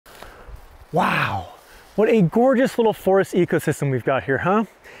Wow, what a gorgeous little forest ecosystem we've got here, huh?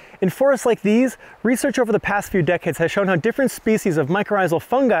 In forests like these, research over the past few decades has shown how different species of mycorrhizal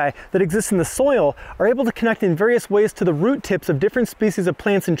fungi that exist in the soil are able to connect in various ways to the root tips of different species of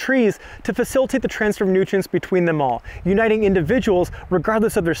plants and trees to facilitate the transfer of nutrients between them all, uniting individuals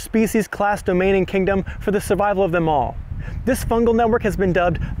regardless of their species, class, domain, and kingdom for the survival of them all. This fungal network has been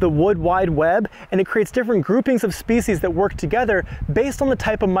dubbed the Wood Wide Web, and it creates different groupings of species that work together based on the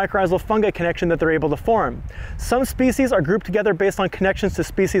type of mycorrhizal fungi connection that they're able to form. Some species are grouped together based on connections to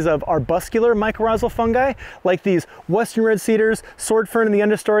species of arbuscular mycorrhizal fungi, like these Western Redcedars, sword fern in the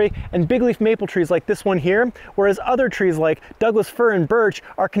understory, and bigleaf maple trees like this one here, whereas other trees like Douglas-fir and Birch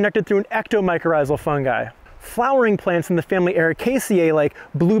are connected through an ectomycorrhizal fungi. Flowering plants in the family Ericaceae like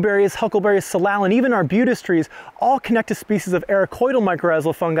Blueberries, Huckleberries, Salal, and even Arbutus trees all connect to species of ericoidal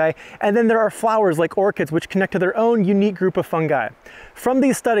mycorrhizal fungi, and then there are flowers like orchids which connect to their own unique group of fungi. From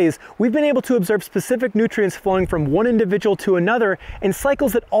these studies, we've been able to observe specific nutrients flowing from one individual to another in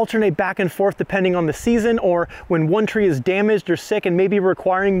cycles that alternate back and forth depending on the season or when one tree is damaged or sick and maybe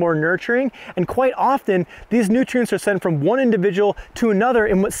requiring more nurturing, and quite often these nutrients are sent from one individual to another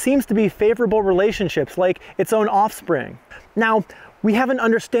in what seems to be favorable relationships like its own offspring. Now, we have an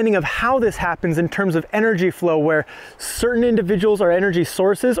understanding of how this happens in terms of energy flow, where certain individuals are energy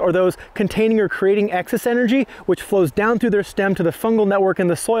sources or those containing or creating excess energy, which flows down through their stem to the fungal network in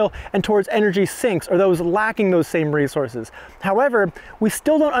the soil and towards energy sinks, or those lacking those same resources. However, we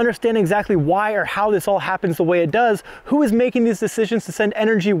still don't understand exactly why or how this all happens the way it does, who is making these decisions to send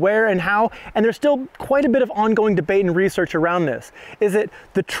energy where and how, and there's still quite a bit of ongoing debate and research around this. Is it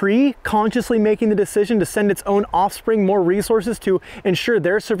the tree consciously making the decision to send its own offspring more resources to ensure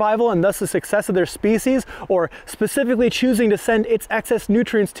their survival and thus the success of their species, or specifically choosing to send its excess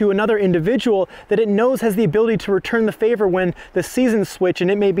nutrients to another individual that it knows has the ability to return the favor when the seasons switch and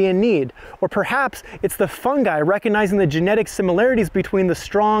it may be in need? Or perhaps it's the fungi recognizing the genetic similarities between the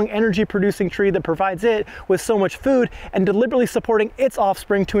strong energy producing tree that provides it with so much food and deliberately supporting its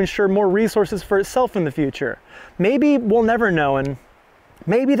offspring to ensure more resources for itself in the future. Maybe we'll never know, and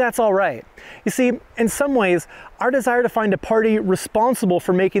maybe that's all right. You see, in some ways, our desire to find a party responsible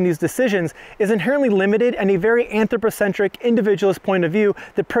for making these decisions is inherently limited and a very anthropocentric, individualist point of view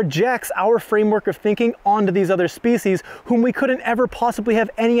that projects our framework of thinking onto these other species whom we couldn't ever possibly have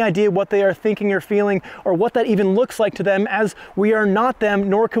any idea what they are thinking or feeling or what that even looks like to them, as we are not them,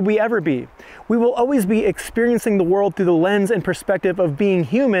 nor could we ever be. We will always be experiencing the world through the lens and perspective of being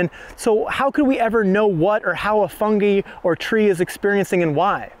human, so how could we ever know what or how a fungi or tree is experiencing and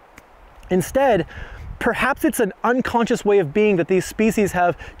why? Instead, perhaps it's an unconscious way of being that these species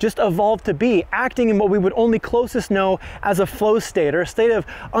have just evolved to be, acting in what we would only closest know as a flow state, or a state of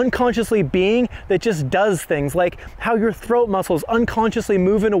unconsciously being that just does things, like how your throat muscles unconsciously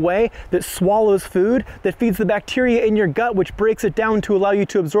move in a way that swallows food, that feeds the bacteria in your gut, which breaks it down to allow you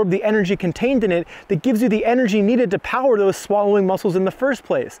to absorb the energy contained in it, that gives you the energy needed to power those swallowing muscles in the first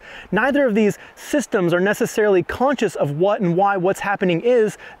place. Neither of these systems are necessarily conscious of what and why what's happening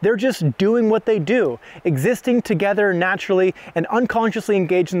is, they're just doing what they do, existing together naturally and unconsciously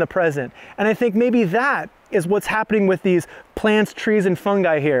engaged in the present. And I think maybe that is what's happening with these plants, trees, and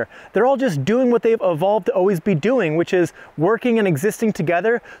fungi here. They're all just doing what they've evolved to always be doing, which is working and existing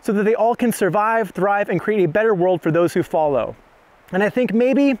together so that they all can survive, thrive, and create a better world for those who follow. And I think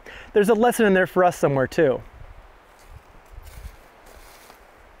maybe there's a lesson in there for us somewhere too.